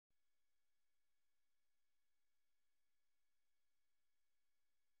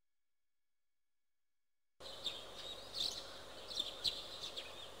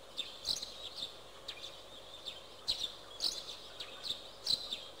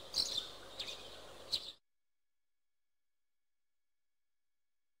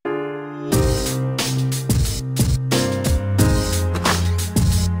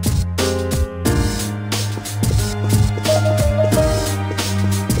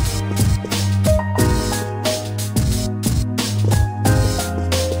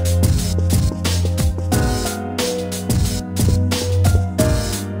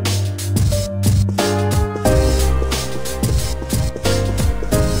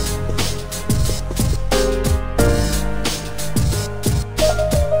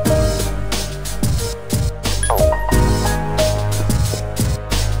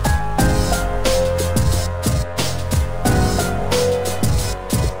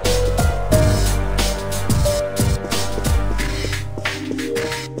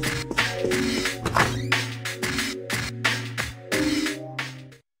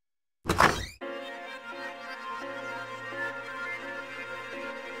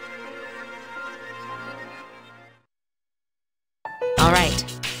All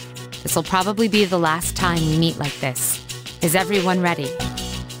right. This will probably be the last time we meet like this. Is everyone ready?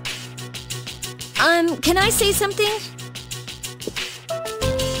 Can I say something?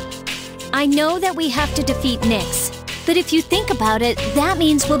 I know that we have to defeat Nyx, but if you think about it, that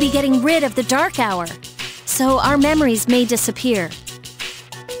means we'll be getting rid of the Dark Hour. So our memories may disappear.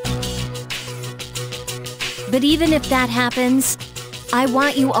 But even if that happens, I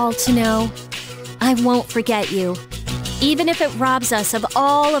want you all to know, I won't forget you. Even if it robs us of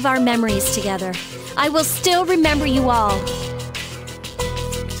all of our memories together, I will still remember you all.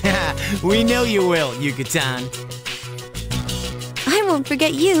 We know you will, Yuka-tan. I won't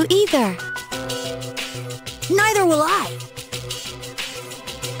forget you either. Neither will I.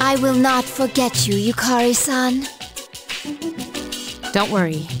 I will not forget you, Yukari-san. Don't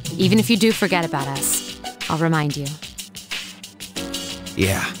worry. Even if you do forget about us, I'll remind you.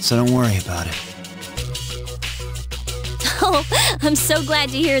 Yeah, so don't worry about it. Oh, I'm so glad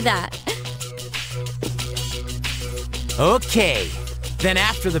to hear that. Okay. Then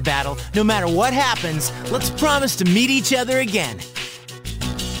after the battle, no matter what happens, let's promise to meet each other again.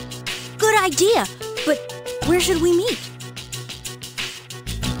 Good idea, but where should we meet?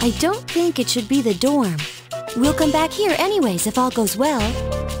 I don't think it should be the dorm. We'll come back here anyways if all goes well.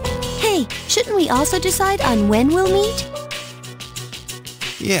 Hey, shouldn't we also decide on when we'll meet?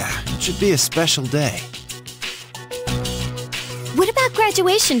 Yeah, it should be a special day. What about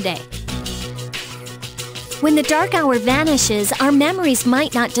graduation day? When the Dark Hour vanishes, our memories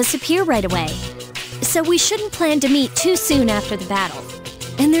might not disappear right away. So we shouldn't plan to meet too soon after the battle.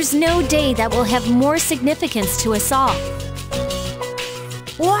 And there's no day that will have more significance to us all.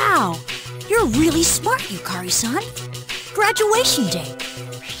 Wow! You're really smart, Yukari-san. Graduation day.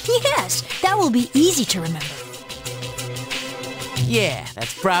 Yes, that will be easy to remember. Yeah,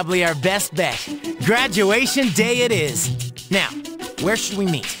 that's probably our best bet. Graduation day it is. Now, where should we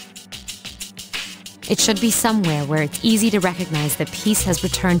meet? It should be somewhere where it's easy to recognize that peace has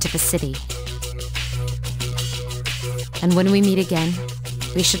returned to the city. And when we meet again,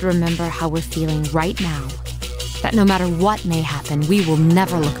 we should remember how we're feeling right now. That no matter what may happen, we will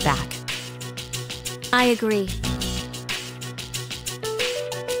never look back. I agree.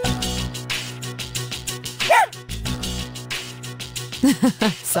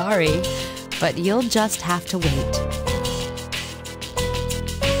 Sorry, but you'll just have to wait.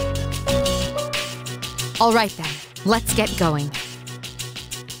 All right then, let's get going.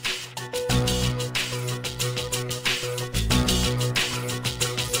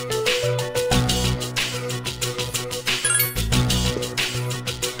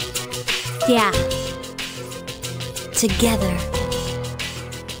 Yeah. Together.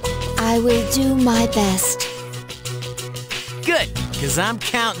 I will do my best. Good, because I'm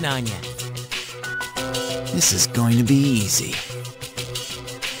counting on you. This is going to be easy.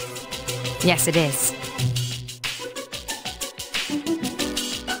 Yes, it is.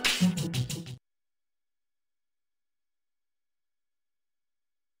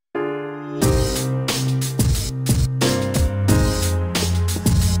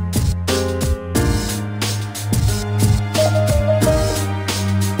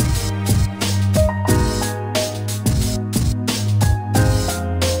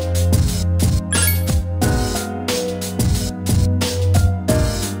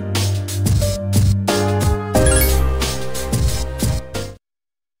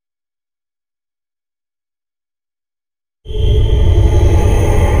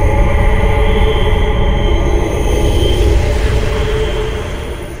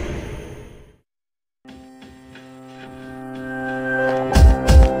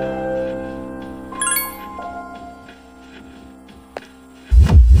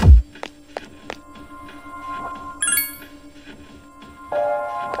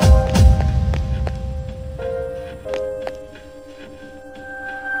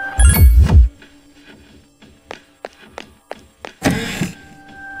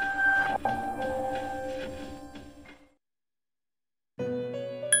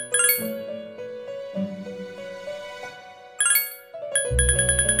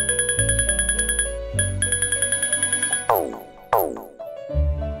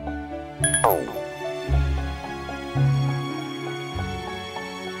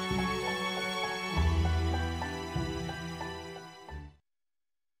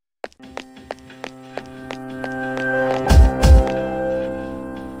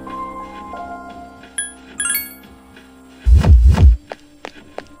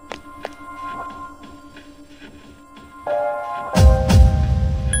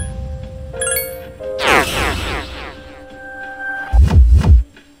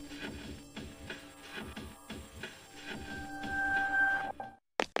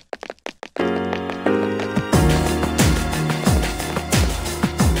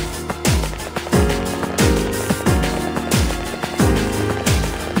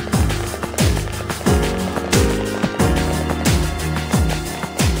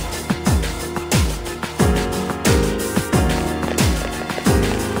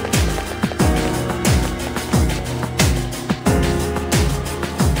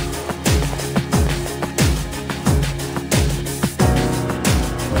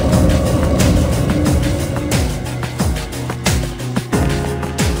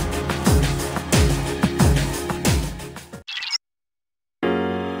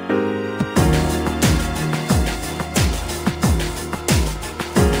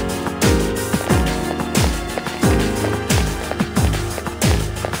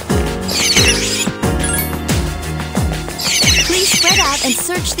 And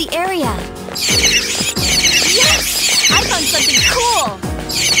search the area. Yes! I found something cool!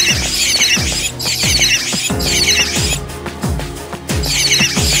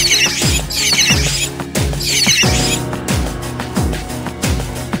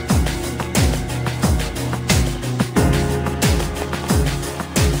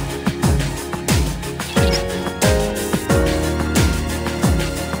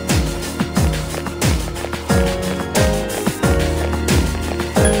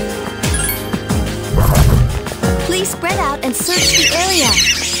 Spread out and search the area.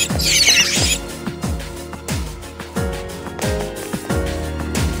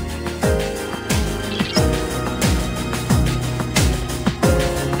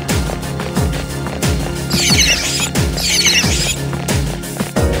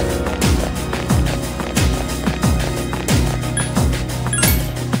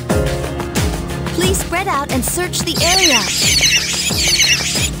 Please spread out and search the area.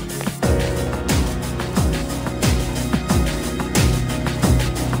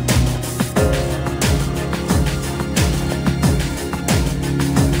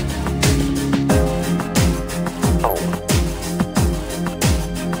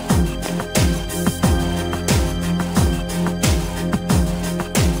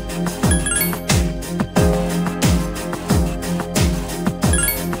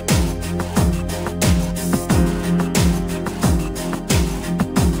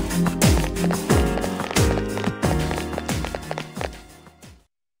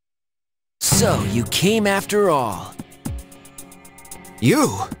 So, you came after all. You?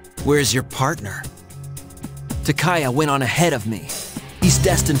 Where's your partner? Takaya went on ahead of me. He's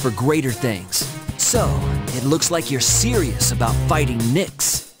destined for greater things. So, it looks like you're serious about fighting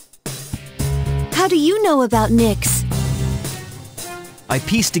Nyx. How do you know about Nyx? I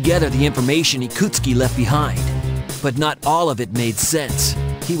pieced together the information Ikutsuki left behind, but not all of it made sense.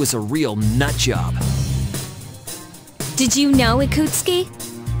 He was a real nutjob. Did you know Ikutsuki?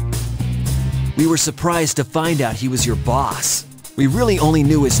 We were surprised to find out he was your boss. We really only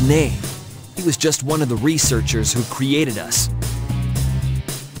knew his name. He was just one of the researchers who created us.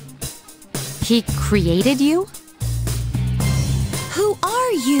 He created you? Who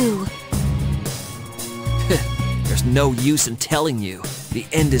are you? There's no use in telling you. The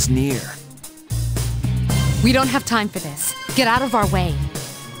end is near. We don't have time for this. Get out of our way.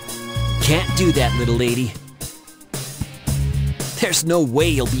 Can't do that, little lady. There's no way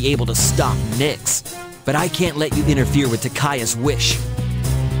you'll be able to stop Nyx. But I can't let you interfere with Takaya's wish.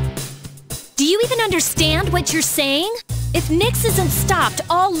 Do you even understand what you're saying? If Nyx isn't stopped,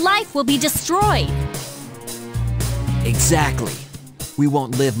 all life will be destroyed. Exactly. We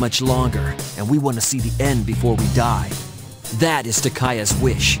won't live much longer, and we want to see the end before we die. That is Takaya's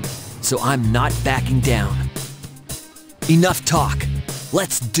wish, so I'm not backing down. Enough talk.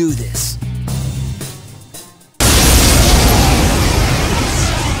 Let's do this.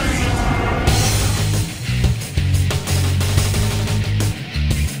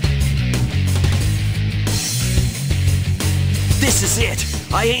 This is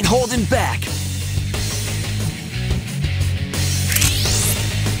it! I ain't holding back!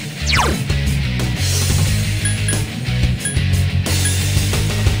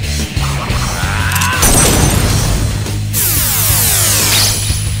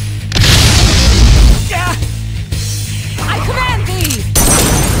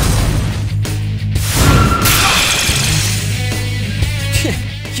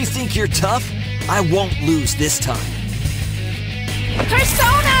 tough, I won't lose this time.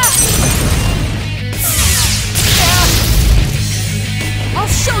 Persona! I'll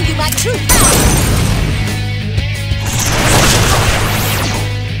show you my true power!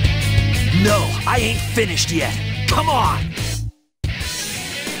 No, I ain't finished yet. Come on!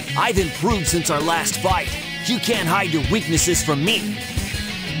 I've improved since our last fight. You can't hide your weaknesses from me.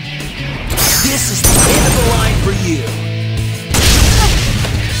 This is the end of the line for you.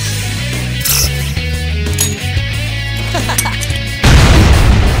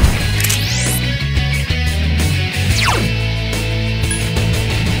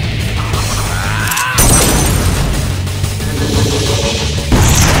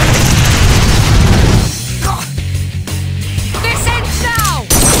 This ends now!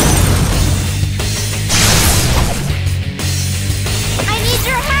 I need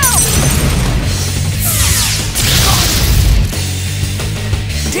your help!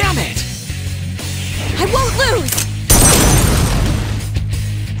 Damn it! I won't lose!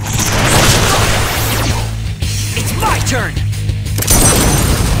 It's my turn!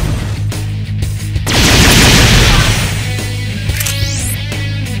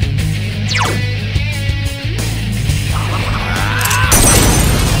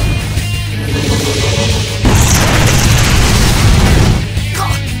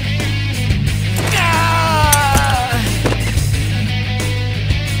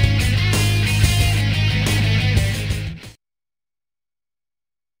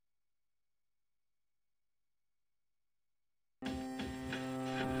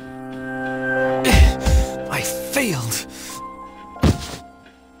 I failed.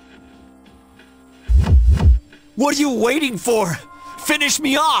 What are you waiting for? Finish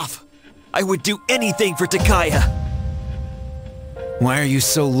me off! I would do anything for Takaya. Why are you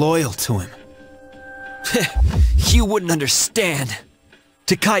so loyal to him? You wouldn't understand.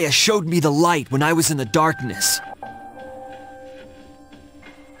 Takaya showed me the light when I was in the darkness.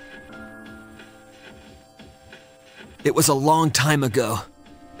 It was a long time ago.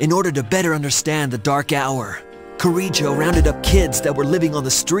 In order to better understand the dark hour, Kirijo rounded up kids that were living on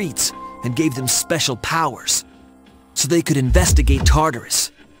the streets and gave them special powers, so they could investigate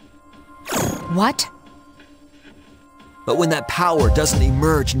Tartarus. What? But when that power doesn't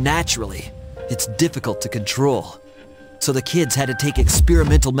emerge naturally, it's difficult to control. So the kids had to take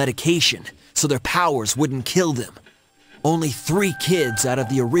experimental medication so their powers wouldn't kill them. Only 3 kids out of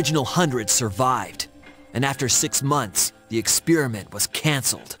the original 100 survived. And after 6 months, the experiment was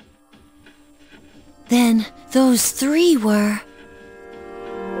cancelled. Then those 3 were...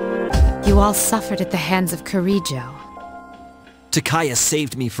 You all suffered at the hands of Kirijo. Takaya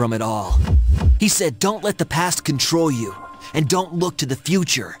saved me from it all. He said, don't let the past control you, and don't look to the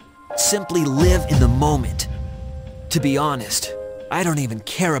future. Simply live in the moment. To be honest, I don't even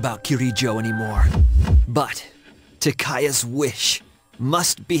care about Kirijo anymore. But Takaya's wish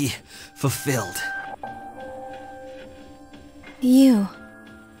must be fulfilled. You.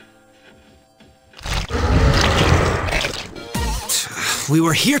 We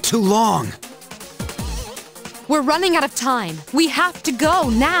were here too long. We're running out of time. We have to go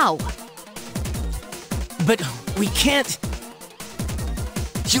now. But we can't...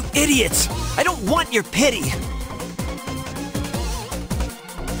 You idiots! I don't want your pity!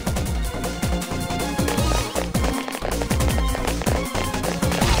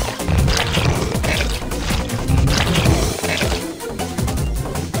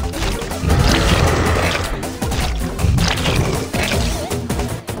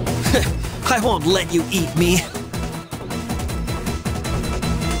 I won't let you eat me.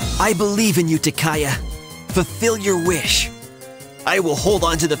 I believe in you, Takaya. Fulfill your wish. I will hold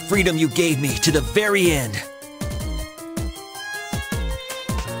on to the freedom you gave me to the very end.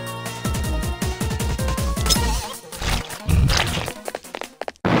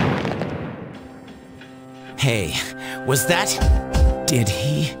 Hey, was that... Did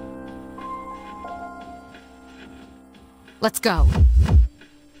he... Let's go.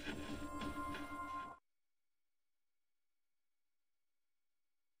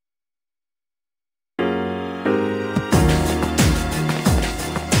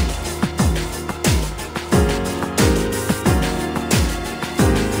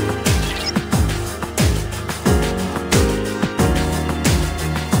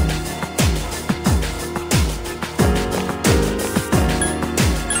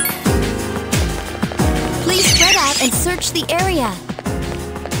 And search the area.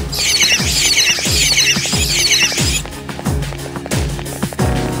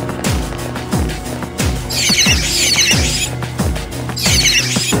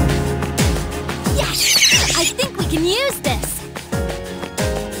 Yes! I think we can use this!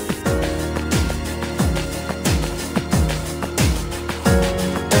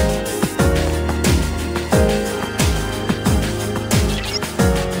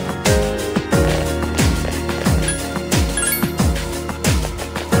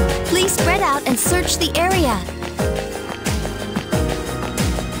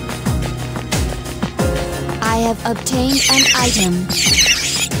 have obtained an item.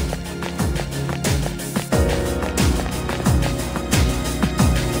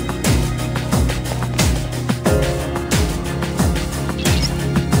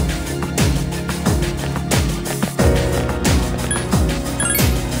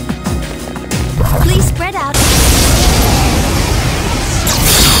 Please spread out.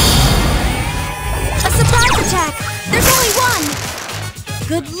 A surprise attack! There's only one!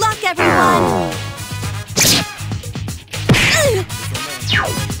 Good luck, everyone!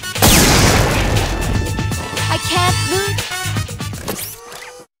 I can't lose.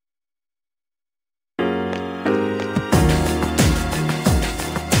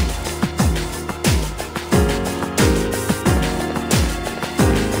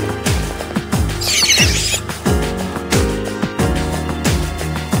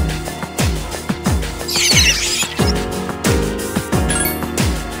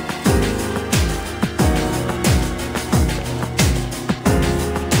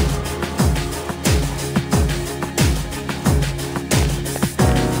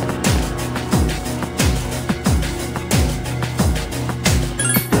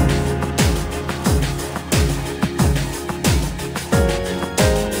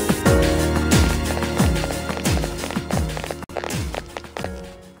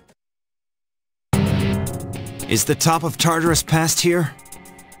 Is the top of Tartarus past here?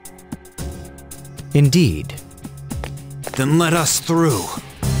 Indeed. Then let us through.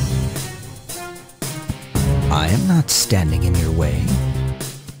 I am not standing in your way.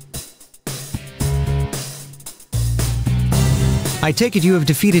 I take it you have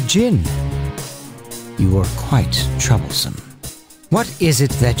defeated Jin. You are quite troublesome. What is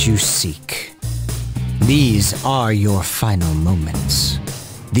it that you seek? These are your final moments.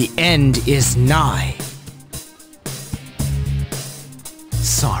 The end is nigh.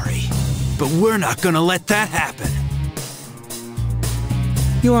 Sorry, but we're not gonna let that happen.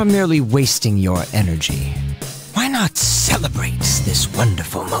 You are merely wasting your energy. Why not celebrate this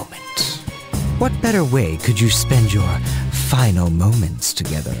wonderful moment? What better way could you spend your final moments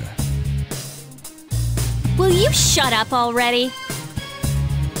together? Will you shut up already?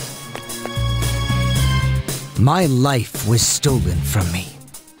 My life was stolen from me,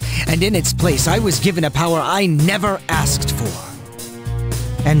 and in its place I was given a power I never asked for.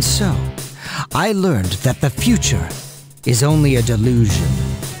 And so, I learned that the future is only a delusion.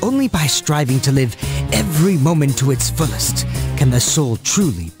 Only by striving to live every moment to its fullest can the soul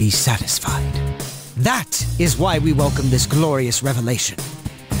truly be satisfied. That is why we welcome this glorious revelation,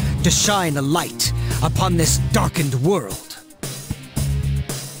 to shine a light upon this darkened world.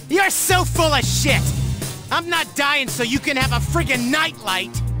 You're so full of shit! I'm not dying so you can have a friggin'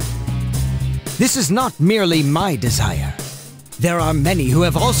 nightlight! This is not merely my desire. There are many who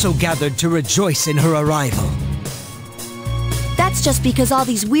have also gathered to rejoice in her arrival. That's just because all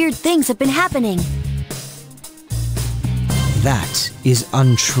these weird things have been happening. That is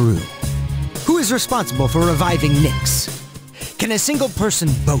untrue. Who is responsible for reviving Nyx? Can a single person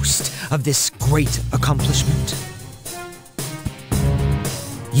boast of this great accomplishment?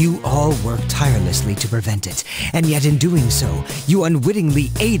 You all worked tirelessly to prevent it, and yet in doing so, you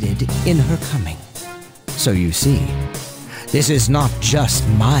unwittingly aided in her coming. So you see, this is not just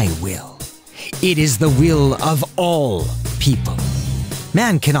my will. It is the will of all people.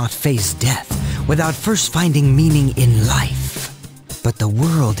 Man cannot face death without first finding meaning in life. But the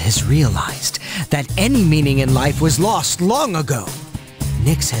world has realized that any meaning in life was lost long ago.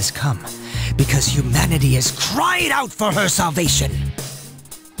 Nyx has come because humanity has cried out for her salvation.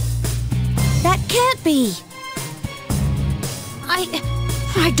 That can't be.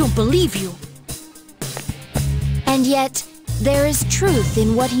 I don't believe you. And yet, there is truth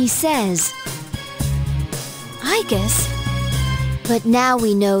in what he says. I guess. But now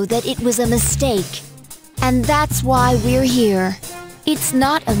we know that it was a mistake. And that's why we're here. It's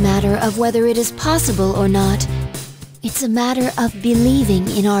not a matter of whether it is possible or not. It's a matter of believing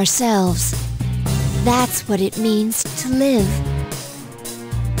in ourselves. That's what it means to live.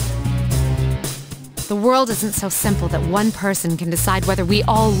 The world isn't so simple that one person can decide whether we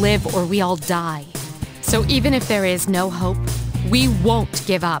all live or we all die. So even if there is no hope, we won't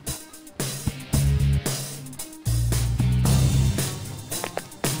give up.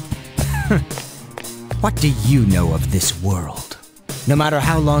 What do you know of this world? No matter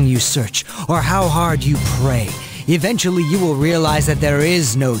how long you search or how hard you pray, eventually you will realize that there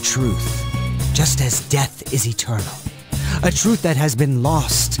is no truth. Just as death is eternal, a truth that has been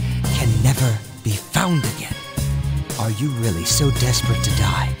lost can never be found again. Are you really so desperate to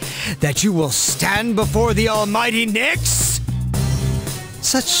die that you will stand before the almighty Nyx?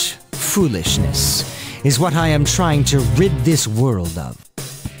 Such foolishness is what I am trying to rid this world of.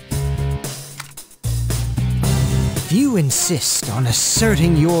 If you insist on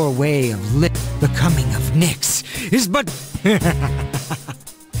asserting your way of the coming of Nyx is but...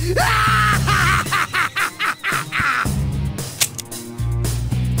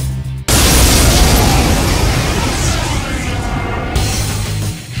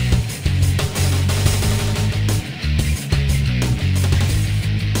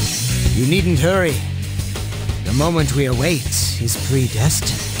 You needn't hurry. The moment we await is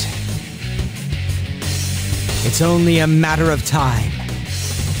predestined. It's only a matter of time.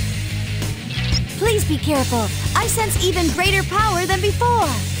 Please be careful. I sense even greater power than before.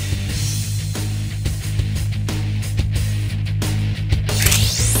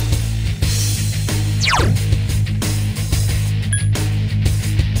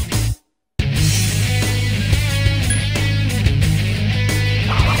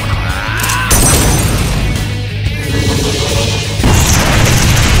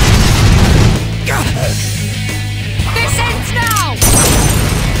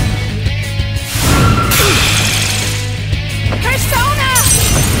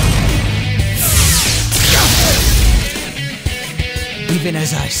 Even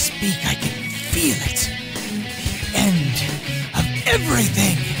as I speak, I can feel it. The end of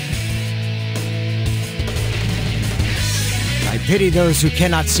everything. I pity those who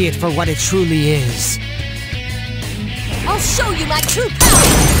cannot see it for what it truly is. I'll show you my true power!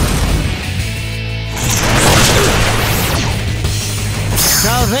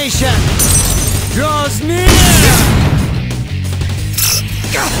 Salvation draws near!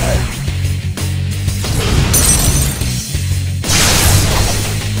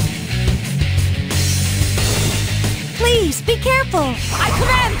 Please, be careful! I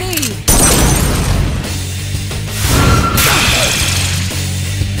command thee!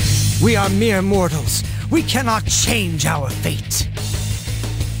 We are mere mortals. We cannot change our fate.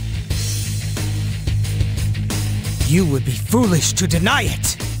 You would be foolish to deny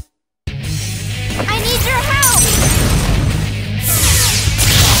it. I need your help!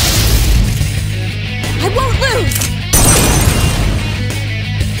 I won't lose!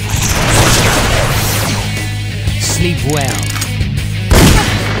 Sleep well.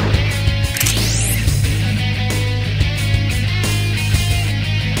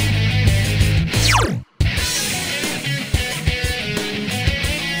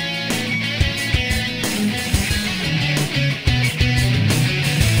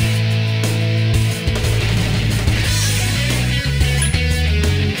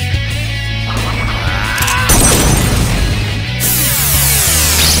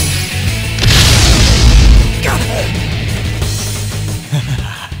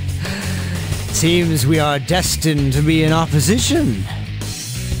 Seems we are destined to be in opposition.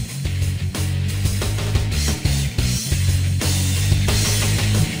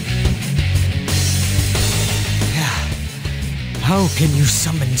 How can you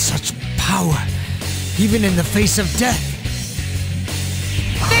summon such power, even in the face of death?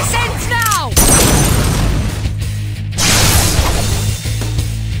 This ends now!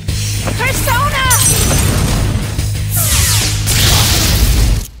 Persona!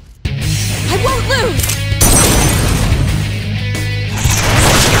 I won't lose!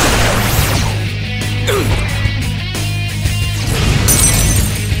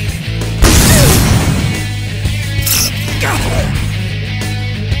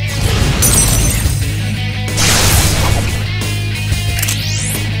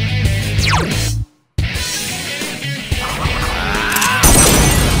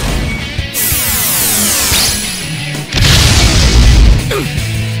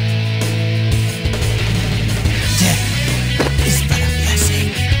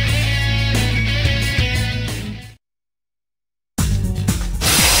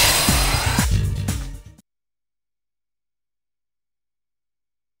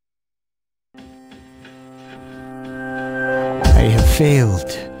 I have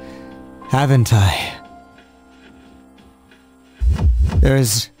failed, haven't I? There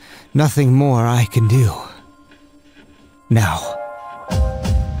is nothing more I can do. Now,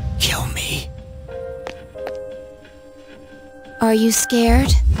 kill me. Are you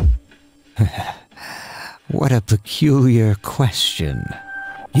scared? What a peculiar question.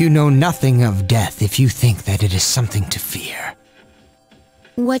 You know nothing of death if you think that it is something to fear.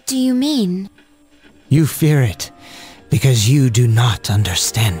 What do you mean? You fear it because you do not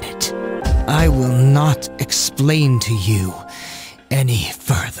understand it. I will not explain to you any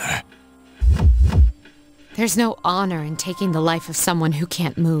further. There's no honor in taking the life of someone who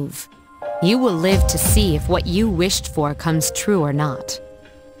can't move. You will live to see if what you wished for comes true or not.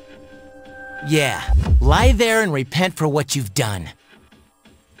 Yeah, lie there and repent for what you've done.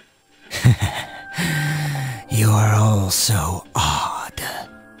 You are all so odd.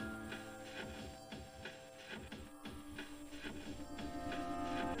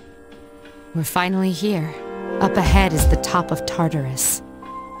 We're finally here. Up ahead is the top of Tartarus,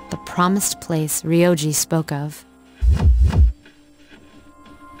 the promised place Ryoji spoke of.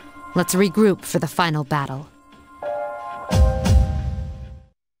 Let's regroup for the final battle.